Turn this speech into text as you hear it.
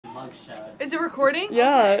mugshot. Is it recording?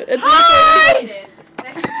 Yeah. It's Hi!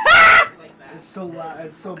 It's so loud.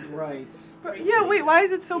 It's so bright. Yeah, wait, why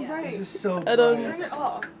is it so bright? This is so I don't- bright. Turn it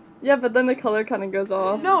off. Yeah, but then the color kind of goes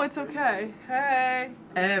off. No, it's okay. Hey.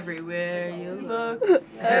 Everywhere you Look. look.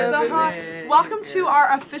 There's a hot. Welcome to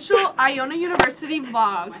our official Iona University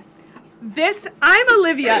vlog. I'm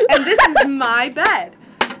Olivia, and this is my bed.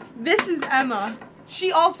 This is Emma.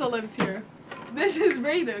 She also lives here. This is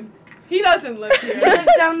Raiden. He doesn't live here. He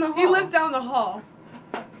lives down the hall. He lives down the hall.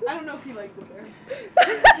 I don't know if he likes it there.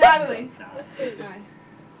 This is Natalie. This is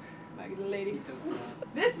my lady.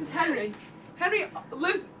 This is Henry. Henry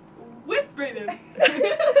lives with Brayden.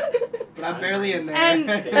 But I'm barely in there.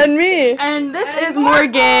 And me. And this And is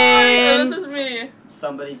Morgan. Morgan. This is me.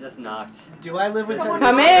 Somebody just knocked. Do I live with Come her?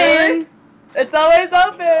 Come in. It's always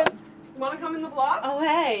open. Wanna come in the vlog? Oh,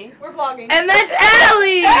 hey. We're vlogging. And that's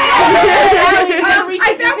Allie.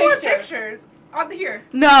 I found more pictures on here.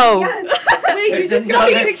 No. Wait, you There's just got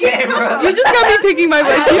me another picking camera. You just got me picking my I'm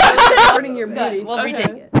butt. burning your beauty. We'll retake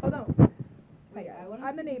it. Hold on.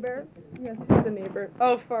 I'm the neighbor. Yes, she's the neighbor.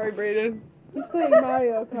 Oh, sorry, Brayden. He's playing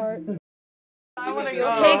Mario Kart. I want to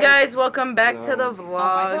go. Hey guys, welcome back to the Oh,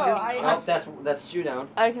 vlog. That's you down.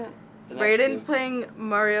 I can. The next Brayden's two. playing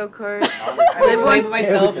Mario Kart. I've been playing with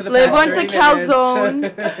myself for the Liv past wants a 30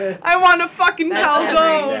 calzone. I want a fucking That's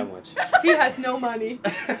calzone. Sandwich. He has no money.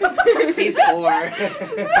 He's poor.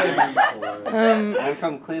 I'm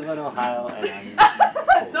from Cleveland, Ohio, and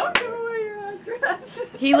I'm Don't give away your address.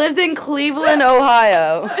 He lives in Cleveland,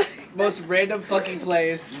 Ohio. Most random fucking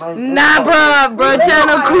place. Nah, bruh. Bro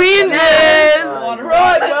Channel Queens is.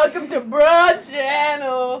 Welcome to Broad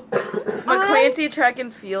Channel. McClancy Track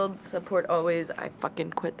and Field support always. I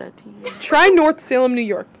fucking quit that team. Try North Salem, New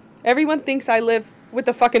York. Everyone thinks I live with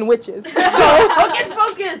the fucking witches. So Focus,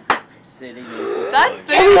 focus. sitting. That's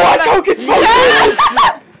Can we watch Hocus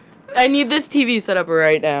Pocus? I need this TV set up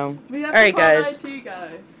right now. We have Alright, to call guys. an IT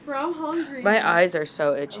guy. Bro, I'm hungry. My eyes are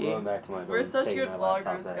so I'm itchy. going back to my room. We're such taking good my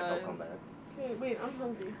laptop vloggers, back, I'll guys. come back. Okay, wait, I'm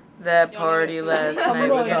hungry. That party last night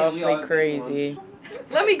was Yeah, awfully crazy.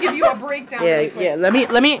 Let me give you a breakdown. Yeah, really quick. yeah. Let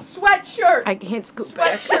me. Sweatshirt. I can't scoop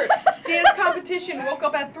back. Sweatshirt. Dance competition. Woke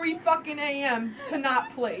up at 3 fucking a.m. to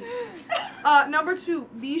not place. Number 2.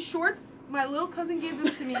 These shorts. My little cousin gave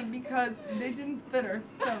them to me because they didn't fit her.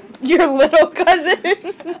 So. Your little cousin.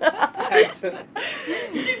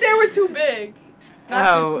 They were too big.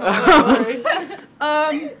 Oh. Not too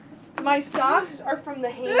small. My socks are from the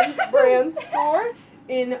Hanes brand store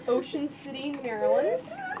in Ocean City, Maryland.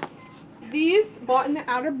 These bought in the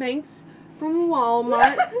Outer Banks from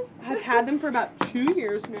Walmart. I've had them for about 2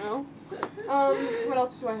 years now. What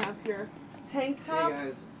else do I have here? Tank Hey top.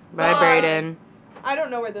 guys. Bye, Brayden. I don't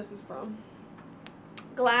know where this is from.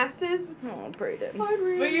 Glasses. Oh, Brayden.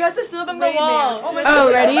 But you have to show them the Ray-Ban. wall. Oh my Oh,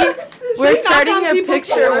 God. ready? Should We're we knock starting on a people's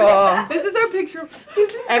picture doors? wall. This is our picture. This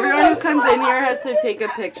is so Everyone who much comes fun. in here has to take a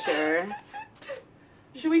picture.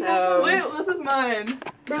 Should we So- go? Wait, this is mine.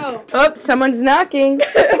 Bro. Oh, someone's knocking.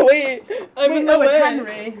 Wait, I'm in the Oh, it's way.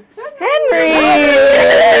 Henry.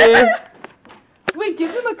 Henry! Wait,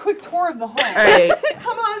 give them a quick tour of the hall. Alright.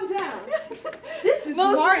 Come on down. This is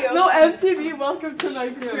No, Mario. no MTV. Welcome to my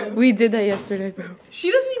room. We did that yesterday, bro.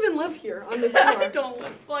 She doesn't even live here on this I floor. don't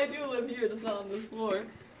live. Well, I do live here, just not on this floor.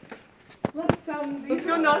 Let's Let's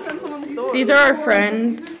go knock on someone's door. These are our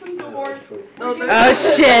friends. There's some doors. Oh, Oh,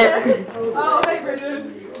 shit. Oh, hey,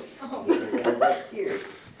 Brayden.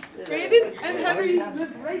 Brayden and Henry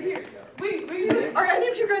live right here. Wait, are any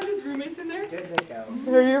of you guys' roommates in there?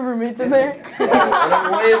 Are your roommates in there?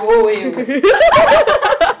 Wait.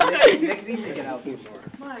 Nick needs to get out before.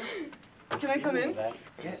 Can I come in?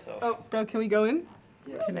 So, Oh, bro, can we go in?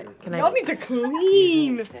 Can Y'all I? need to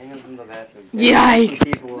clean. hang them in the bathroom. Yikes.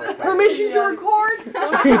 People are Permission to record?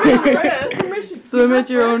 Permission. Swim at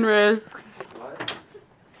your own risk. What?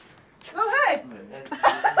 Oh, hey.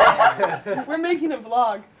 We're making a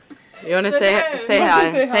vlog. You wanna Say say hi. say You hi?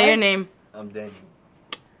 want to say hi? Say your name. I'm Daniel.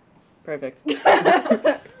 Perfect.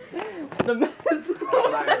 The mess.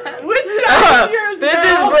 Which side is yours This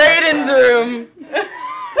now? is Brayden's room.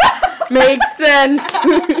 Makes sense.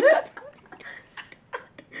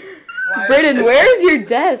 Brayden, where's your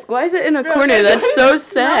desk? Why is it in a corner? That's so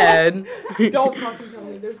sad. Don't fucking tell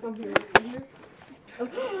me. There's something right here.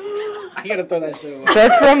 I gotta throw that shit away.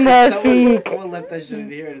 That's from last week. Someone left that shit in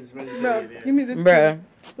here and it's been sitting Bro, in here. give me this. Bruh.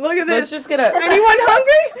 Look at Let's this. just get a. Anyone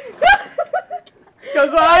hungry?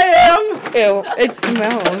 Because I am. Ew, it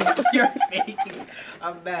smells. You're faking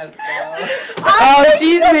a mess, bro. Oh,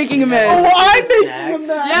 she's making a Oh, mess. I'm making a Snacks.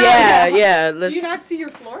 mess. Yeah, yeah. Do Let's. you not see your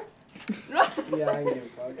floor? Yeah, I give a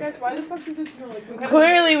fuck. Guys, why the fuck does this smell like this?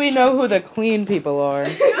 Clearly, we know who the clean people are.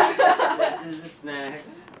 This is the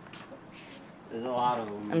snacks. There's a lot of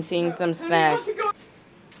them. I'm seeing some snacks.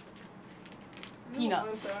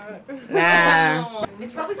 Peanuts. Nah.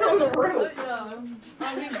 It's probably still on the roof.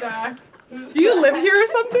 I'll be back. Do you live here or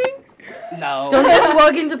something? No. Don't just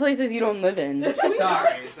walk into places you don't live in. Sorry,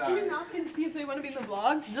 Can we sorry. knock and see if they want to be in the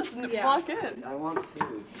vlog? Just Yeah. walk in. I want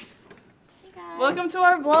food. Welcome to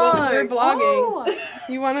our vlog. We're vlogging. Oh,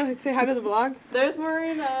 You want to say hi to the vlog? there's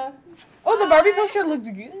Marina. Oh, the Barbie poster looks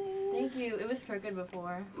good. Thank you. It was crooked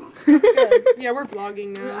before. Yeah, we're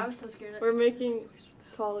vlogging I now. was so scared. We're making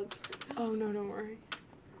college. Oh no, don't worry.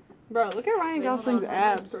 Bro, look at Ryan Wait, hold Gosling's on, hold on.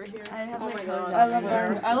 abs right here. I have Oh my my toes god. out I love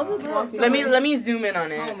there. her. I love his walking. Let me zoom in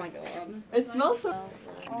on it. Oh my god. It smells so.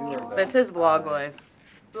 This is vlog life.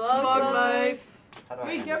 Vlog life. How do I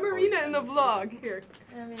Wait, end get the Marina voice? in the vlog. Here,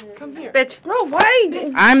 I mean, come here. Bitch, Bro,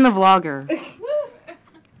 wait! I'm the vlogger. Are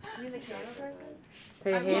you the camera person?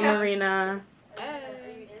 Say hey, Marina.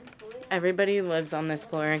 Everybody lives on this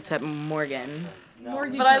floor except Morgan. No.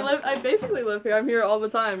 But I basically live here. I'm here all the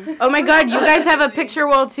time. Oh my god, you guys have a picture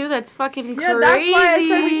wall too? That's fucking crazy. Yeah, that's why I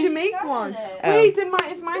said we should make one. Oh. Wait,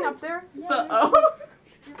 is mine up there? Oh.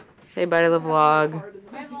 Say bye to the vlog.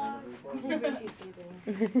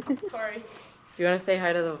 Sorry. Do you want to say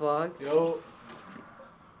hi to the vlog? Yo.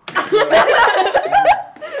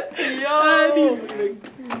 Yo.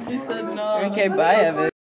 He said no. Okay, bye, Evan.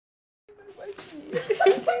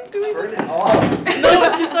 Turn it off.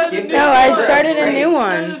 No, she started a new No, I one. started a new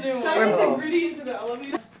one. Started a new Should I one. get the gritty into the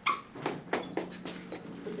elevator?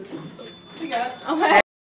 Hey guys. Oh my.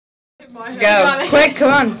 Go, quick,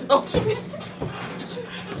 come on. Okay.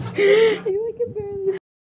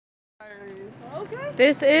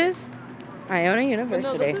 This is Iona But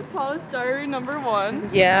no, University. this is college diary number 1.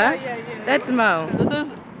 Yeah? Yeah. That's Mo. This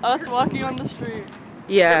is us walking on the street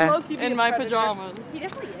Yeah. in my pajamas. This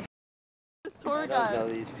tour I don't know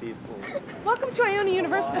guide. these people. Welcome to Iona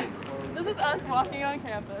University. This is us walking on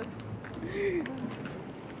campus. I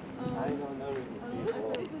don't know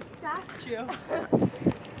these people. Statue.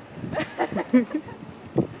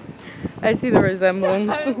 I see the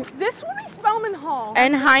resemblance. This one is Spelman Hall.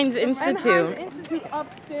 And Heinz And Heinz Institute. Institute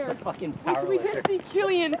upstairs. Fucking Which we did powerlifter. see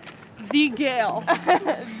Killian the Gale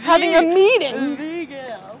having a meeting. The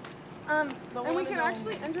Gale. And we one can and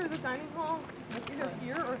actually enter the dining hall either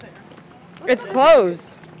here or there. It's closed.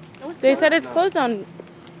 They said it's closed on.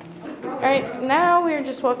 Alright, now we're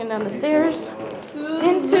just walking down the stairs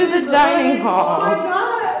into the dining hall.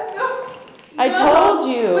 I told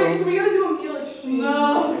Wait, so you. we gotta do a meal exchange.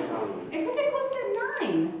 No. It says it closes at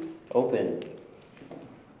 9. Open.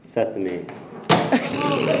 Sesame.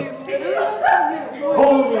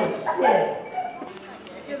 Holy shit.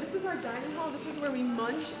 Yeah, this is our dining hall. This is where we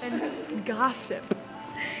munch and gossip.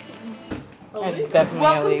 That's definitely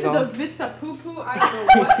Welcome illegal. to the Vitsa Poo Poo. I don't know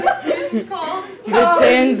what this is called.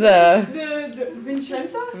 Vitanza. The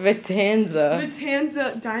Vincenza? Vitanza.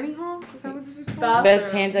 Vitanza Dining Hall? Is that what this is called?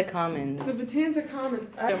 Vitanza Commons. The Vitanza Commons.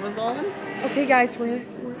 Amazon. Okay, guys, we're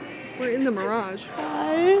in the Mirage.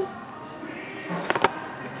 Hi.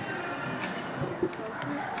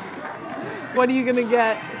 What are you gonna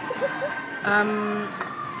get?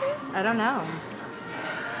 I don't know.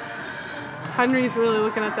 Henry's really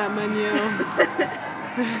looking at that menu.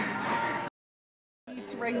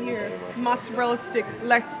 It's right here. Mozzarella stick.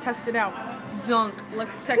 Let's test it out. Dunk.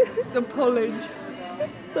 Let's check the pullage.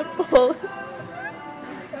 The bull.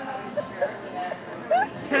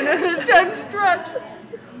 10 out of 10 stretch.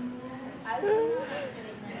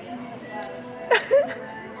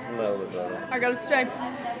 Smell it, brother. I gotta say,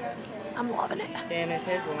 I'm loving it. Damn, his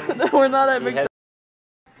hair's long. We're not at She McDonald's.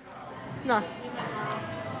 No,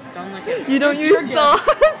 Don't look at me. You don't It's your use gift. sauce.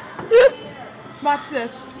 watch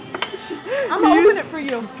this. I'm gonna open it for you.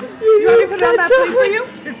 You want me to put it on that plate for you?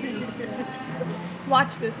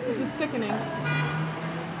 Watch this. This is sickening.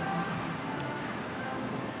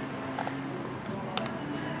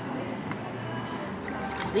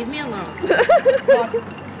 Leave me alone.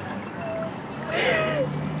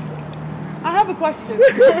 I have a question.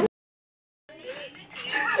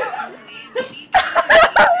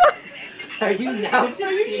 Are you now?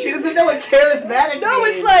 She doesn't know what charismatic No,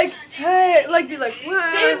 means. it's like, hey, like you're like, They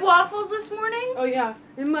had waffles this morning? oh yeah,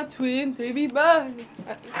 in my twin baby bug. Is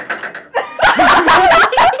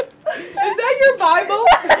that your Bible?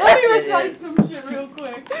 Let me Yes, it recite is. some shit real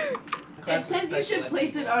quick. It says you should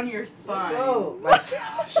place it on your spine. Oh, my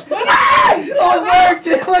oh, it worked!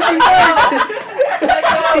 It fucking worked!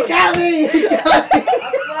 He got me! He got me!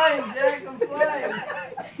 I'm flying, Jack, I'm flying!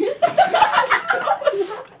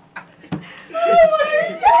 What are you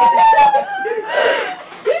doing?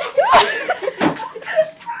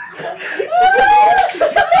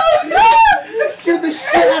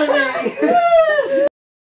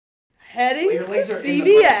 going? These are in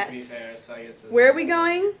the book, to be CVS. fair, so I guess it's- Where are we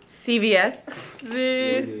going? CVS.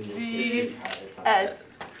 CVS.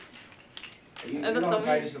 You And don't the have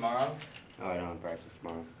practice tomorrow? Oh, I don't have practice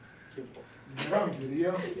tomorrow. Is it on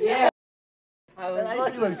video? Yeah. That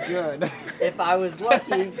actually looks good. If I was lucky,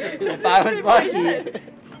 maybe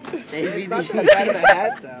It's not that bad of a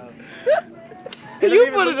hat, though. It doesn't You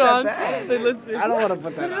even put look it that on. bad. Wait, let's see. I don't want to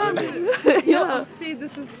put that on. Yeah. See,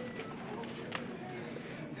 this is.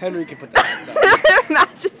 Henry can put that on. It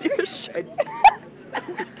matches your shirt.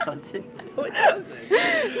 doesn't. No,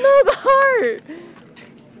 the heart.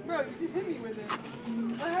 Bro, you hit me with it.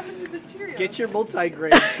 What happened to the Cheerios? Get your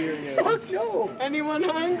multi-grain Cheerios. No. Anyone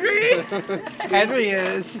hungry? Henry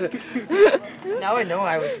is. Now I know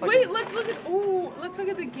I was fucking. Wait, let's look at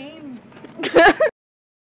the games.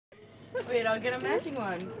 Wait, I'll get a matching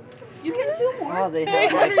one. You get 2 more. Oh, they Hey,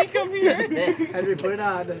 have like. Henry, come here. Henry, put it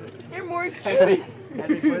on. Here, Morgan. Henry,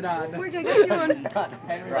 put it on. Morgan, I got you one.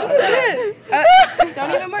 Henry, Right. put it on.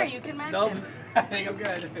 Don't even worry, you can match Nope. him. I think I'm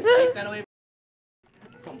good. Take that away.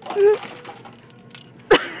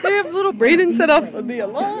 They have little Brayden set off the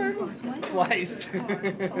alarm. Twice.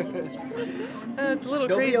 It's a little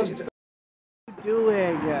Nobody else crazy.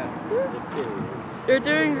 doing. You're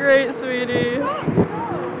doing great, sweetie.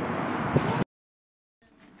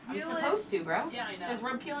 I'm supposed to, bro. Yeah, I know. It says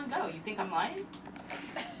rub, peel, and go. You think I'm lying?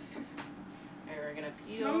 Here, we're gonna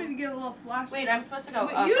You want me peel. to get a little flash? Wait, I'm supposed to go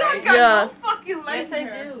But up, you don't right? got Yeah. no fucking legs. Yes, I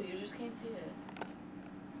here. do. You just can't see it.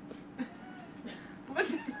 What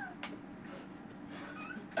the-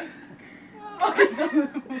 Fucking on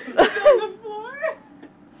the floor?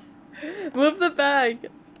 Move the bag.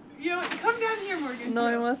 Yo, come down here, Morgan. No,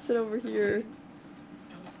 I want to sit over here.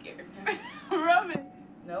 I'm scared. Rub it.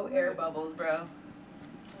 No air bubbles, bro.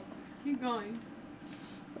 Keep going.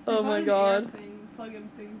 Oh They my bought an god. air thing, plug-in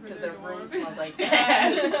thing for Because their the room door. smells like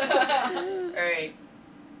ass. Alright.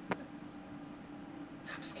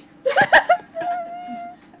 I'm scared.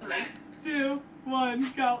 2, 1,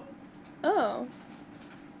 go. Oh.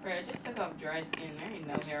 Bro, I just took off dry skin. There ain't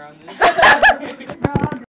no hair on this.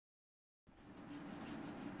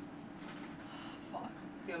 Fuck.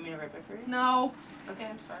 Do you want me to rip it for you? No. Okay,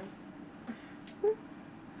 I'm sorry.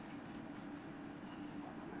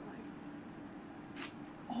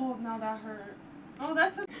 Oh, now that hurt. Oh,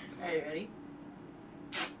 that took. Are you ready?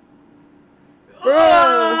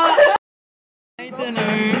 Bro.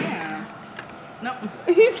 Dinner. No.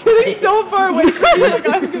 He's sitting so far away from me, like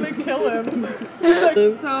I'm gonna kill him.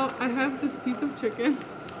 So I have this piece of chicken,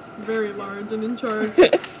 very large and in charge,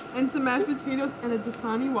 and some mashed potatoes and a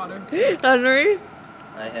Dasani water. Henry?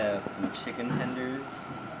 I have some chicken tenders.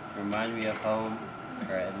 Remind me of home,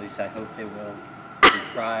 or at least I hope they will. Some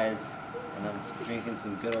fries, and I'm drinking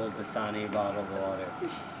some good old Dasani bottled water.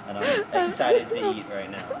 And I'm excited to eat right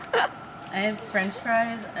now. I have french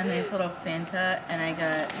fries, a nice little Fanta, and I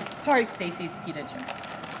got Sorry. Stacy's pita chips.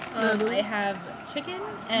 I have chicken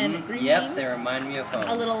and green Yep, beans, they remind me of home.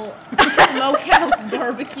 a little smokehouse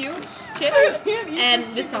barbecue chips, and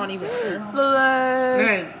Dasani water.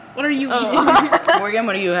 Alright. What are you Oh. eating? Morgan,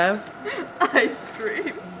 what do you have? Ice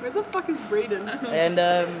cream. Where the fuck is Brayden? And,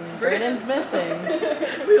 Brayden's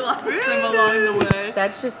missing. We lost him along the way.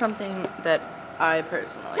 That's just something that I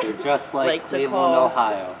personally You're just like, like to Cleveland, call-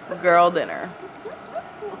 Ohio. girl dinner.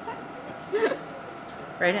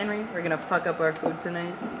 Right, Henry? We're gonna fuck up our food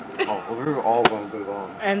tonight. Oh, we're all going to go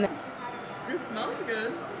on. And It smells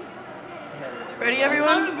good. ready, I'm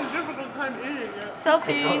everyone? having a difficult time eating it.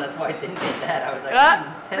 Selfie. that's why I didn't get that. I was like,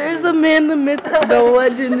 Ah, there's the man, the myth, the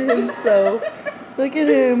legend himself. Look at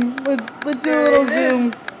him. Let's do a little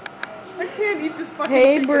zoom. I can't eat this fucking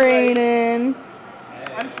Hey, chicken right. Brayden.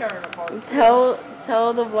 I'm tearing apart. Tell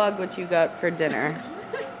the vlog what you got for dinner.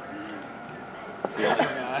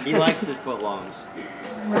 He likes his footlongs.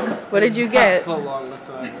 What did you get? Foot long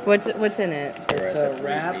whatsoever. What's in it? It's a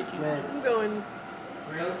wrap I'm with going.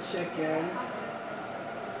 grilled chicken.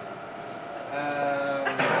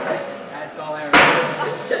 That's all I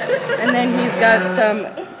remember. And then he's got some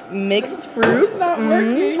mixed fruits.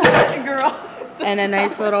 Girl. And a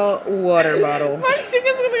nice little water bottle. My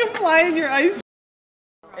chicken's gonna fly in your ice.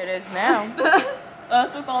 It is now.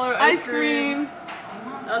 Us with all our ice Ice cream. cream.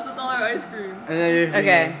 Us with all our ice cream.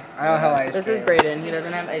 Okay. I don't have ice This cream. is Brayden. He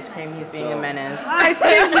doesn't have ice cream. He's being a menace. I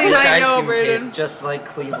think they might know, Brayden. just like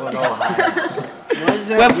Cleveland, Ohio.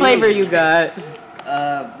 What flavor you got?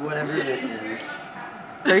 Whatever this is.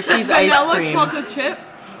 Hershey's ice Vanilla cream. chocolate chip.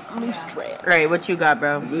 Right, what you got,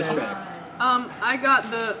 bro? Moose tracks. I got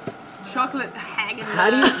the chocolate Häagen-Dazs. How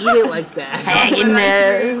do you eat it like that?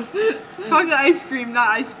 Häagen-Dazs. Chocolate ice cream, not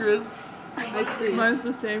ice cream. Ice cream. Mine's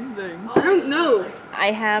the same thing. I don't know.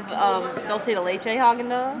 I have dulce de leche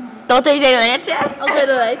Haagen-Dazs. Dulce de leche? Dulce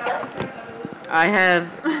de leche. I have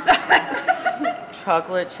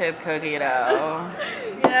chocolate chip cookie dough.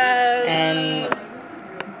 Yes. And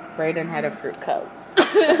Brayden had a fruit cup.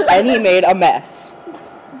 And he made a mess.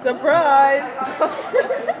 Surprise.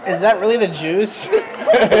 Is that really the juice?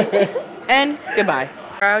 And goodbye.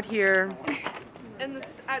 We're out here. And the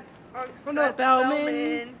on no, Bellman.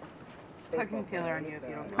 Spellman. Put concealer on you if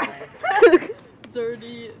you don't mind.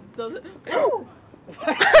 Dirty doesn't. It's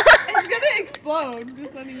gonna explode.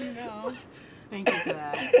 Just letting you know. Thank you for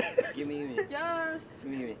that. Give me. Yes.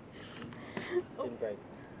 Give me. Didn't break.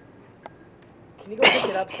 Can you go pick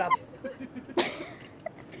it up? Stop.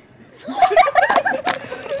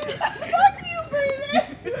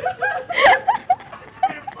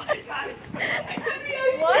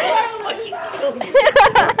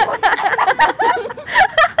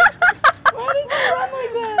 Why does it run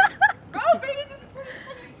like that?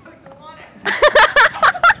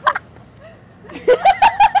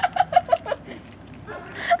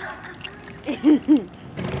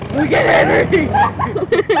 Look at Henry!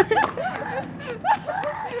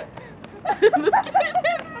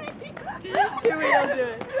 Here we go, do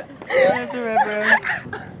it. That's a red bro.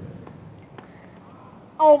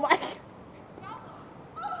 Oh my.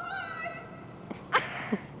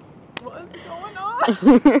 What's going on?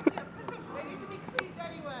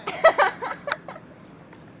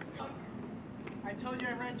 I told you I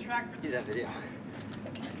ran track for Do that video.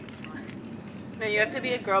 No, you have to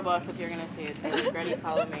be a girl boss if you're gonna see it. So like, ready,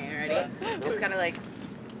 follow me. Ready? Just gotta like.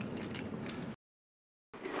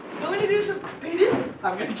 Going to do some Brayden.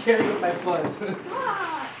 I'm gonna carry with my foot.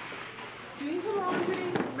 Stop. Doing some laundry.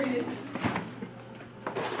 Brayden.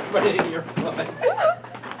 Put it in your foot.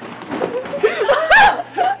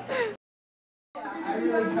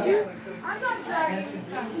 I'm not dragging.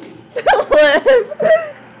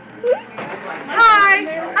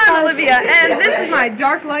 Hi, I'm Olivia, and this is my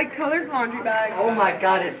Dark Light Colors laundry bag. Oh my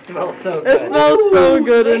god, it smells so good. It smells so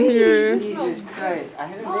good in here. Jesus Christ, I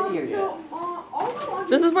haven't been here yet.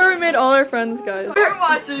 This is where we made all our friends, guys.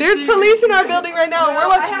 There's police in our building right now, and we're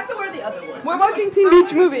watching. I have to wear the other one. We're watching Teen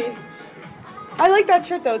Beach Movie. I like that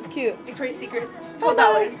shirt though. It's cute. Victoria's Secret. $12.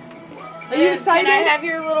 Are you excited? Can I have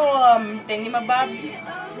your little thingamabob?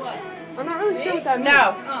 I'm not really sure what that means.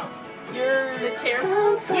 No. Oh. Your The chair?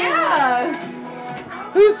 Yeah.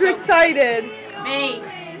 Who's excited? Me.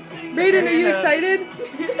 Brayden, are you excited?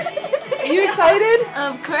 Are you excited?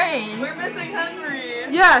 Of course. We're missing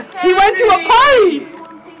Henry. Yeah, he went to a party.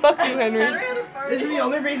 Fuck you, Henry. This is the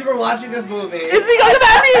only reason we're watching this movie. It's because of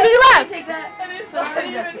Henry and he left. Take that. And it's not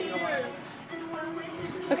even here.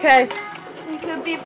 Okay. It could be